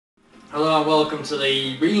Hello and welcome to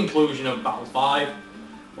the re-inclusion of Battle 5,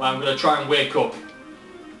 where I'm going to try and wake up.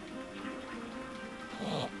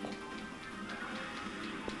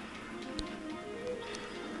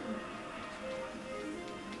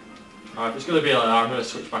 Alright, if it's going to be like that, I'm going to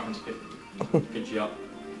switch back into Pidgeot.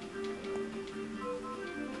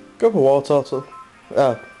 Go for water turtle.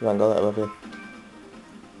 Oh, you haven't got that, have you?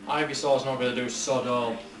 Ivysaur's not going to do sod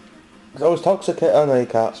all. It's always toxic. Oh no, you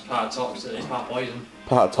can't. It's part toxic, it's part poison.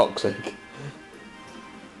 Part toxic.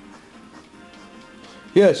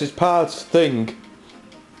 Yes, it's part thing.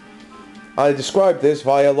 I described this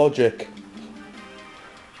via logic.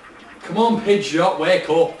 Come on Pidgeot, wake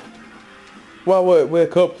up! Well,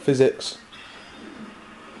 wake up, physics.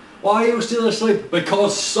 Why are you still asleep?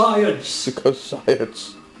 Because science! Because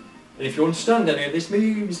science. And if you understand any of this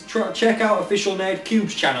memes, check out Official Nerd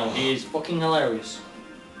Cube's channel, he is fucking hilarious.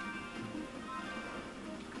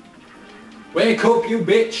 Wake up, you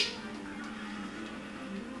bitch!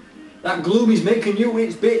 That gloom is making you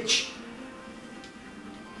its bitch!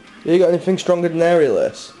 You got anything stronger than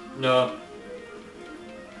Aerialist? No.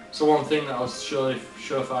 It's the one thing that I was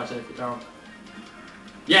surefire take it down.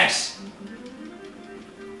 Yes!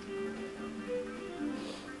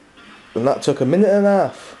 And that took a minute and a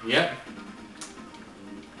half. Yep.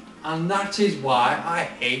 And that is why I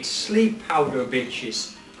hate sleep powder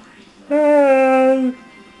bitches.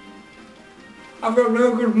 I've got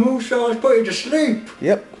no good moves, so let's put you to sleep.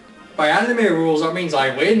 Yep. By anime rules, that means I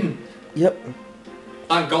win. Yep.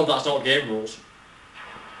 Thank God that's not game rules.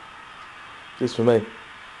 Just for me.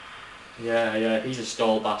 Yeah, he's a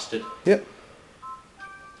stall bastard. Yep.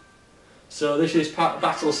 So this is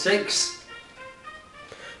battle 6.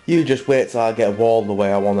 You just wait till I get a wall the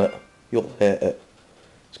way I want it. You'll hate it.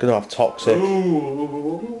 It's gonna have toxic.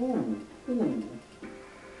 Ooh.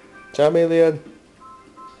 Charmeleon.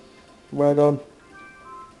 Right on.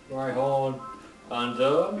 Right on. And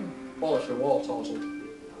polish the water turtle.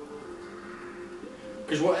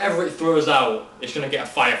 Because whatever it throws out, it's going to get a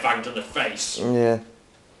fire fang to the face. Yeah.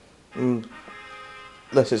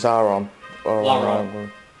 Unless it's Aron. Or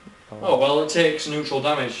Laron. Oh well, it takes neutral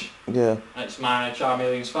damage. Yeah. It's my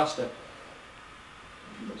Charmeleon's faster.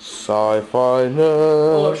 Sci-fi nerd.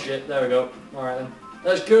 Oh shit, there we go. Alright then.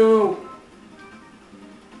 Let's go!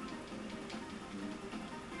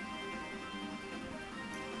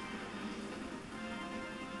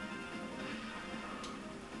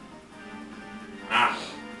 Ah.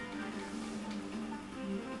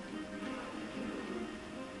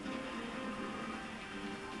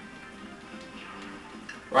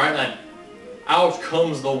 Right then. Out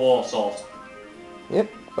comes the Warsaw.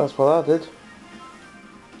 Yep, that's what I did.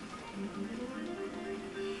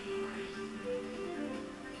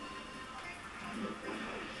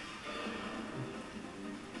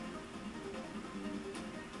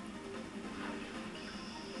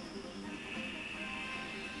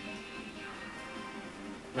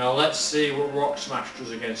 Now let's see what Rock Smash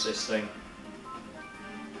does against this thing.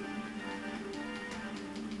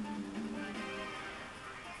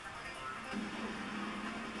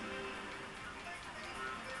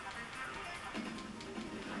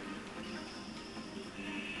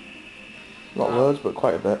 Not loads, but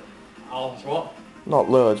quite a bit. What? Not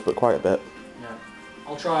loads, but quite a bit. Yeah.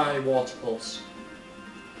 I'll try Water Pulse.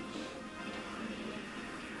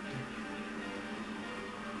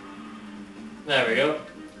 There we go.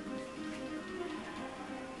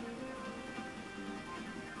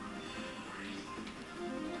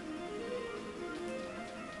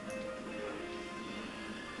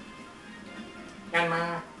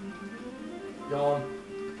 Yawn.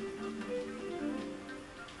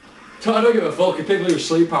 I don't give a fuck if people use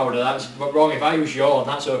sleep powder, that's wrong. If I use yawn,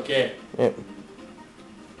 that's okay. Yep.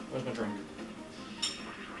 Where's my drink?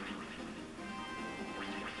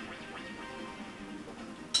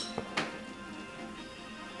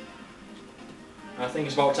 I think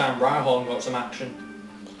it's about time Rhyhorn got some action.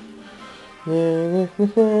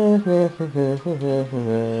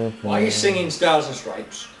 Why are you singing Stars and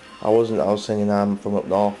Stripes? I was singing I'm from up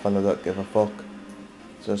north and I don't give a fuck.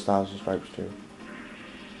 So Stars and Stripes too.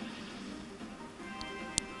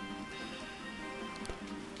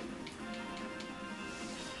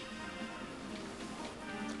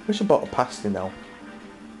 We should bought a pasty now.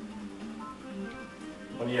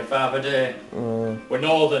 On your Father Day. We're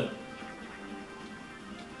northern.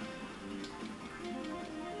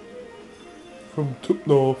 From up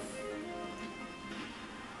north.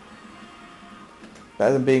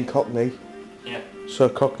 Better than being Cockney. Yeah. So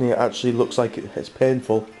Cockney actually looks like it's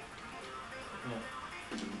painful. Yeah.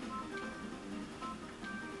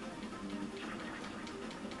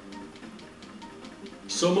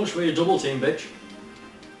 So much for your double team, bitch.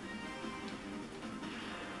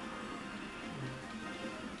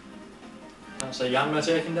 That's a Yanma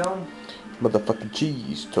taken down. Motherfucking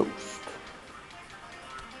cheese toast.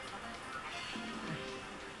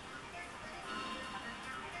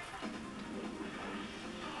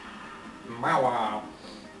 Wow.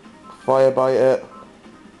 Firebite it.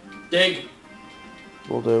 Dig.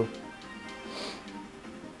 Will do.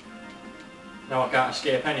 Now I can't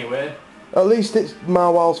escape anyway. At least it's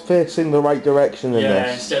Marwal's facing the right direction in Yeah,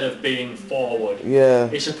 this. instead of being forward. Yeah.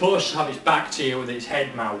 It's supposed to have its back to you with its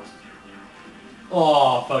head mouth.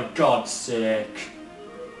 Oh, for God's sake.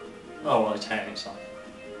 Oh, well, it's hurting itself.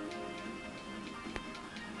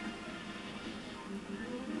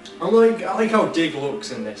 I like how Dig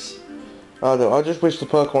looks in this. I don't. I just wish the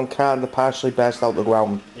Pokemon kinda partially burst out the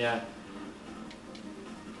ground. Yeah.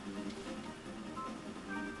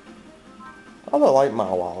 I don't like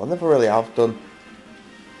Marwal. I never really have done.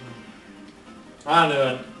 I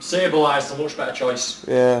know. Sablei's a much better choice.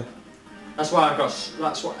 Yeah. That's why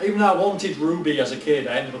even though I wanted Ruby as a kid,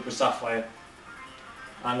 I ended up with Sapphire.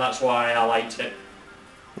 And that's why I liked it.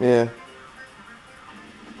 Yeah.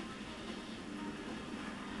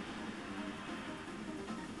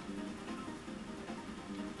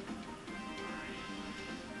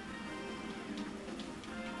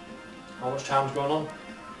 How much time's going on?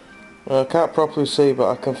 I can't properly see, but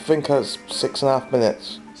I can think it's 6.5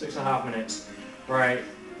 minutes. 6.5 minutes. Right.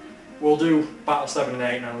 We'll do Battle 7 and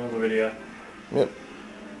 8 in another video. Yep.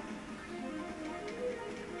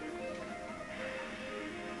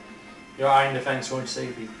 Your iron defense won't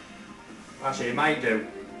save you. Actually, it might do.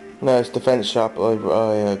 No, it's defense sharp.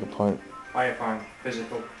 Oh yeah, good point. Fire fine.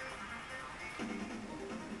 Physical.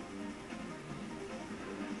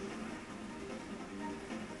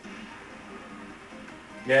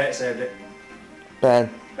 Yeah, it saved it. Ben.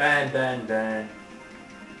 Ben.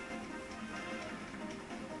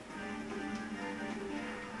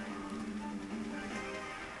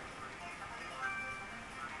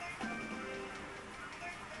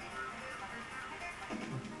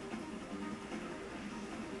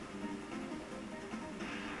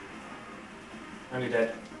 And you're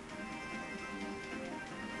dead.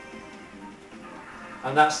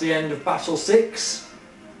 And that's the end of Battle 6.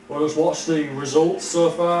 We'll just watch the results so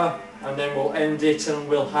far, and then we'll end it and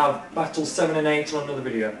we'll have Battle 7 and 8 on another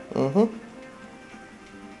video. Mm-hmm.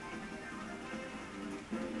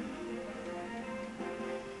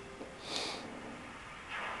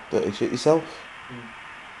 Dirty shit yourself.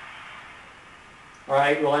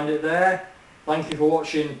 Alright, we'll end it there. Thank you for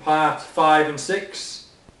watching part 5 and 6,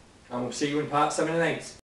 and we'll see you in part 7 and 8.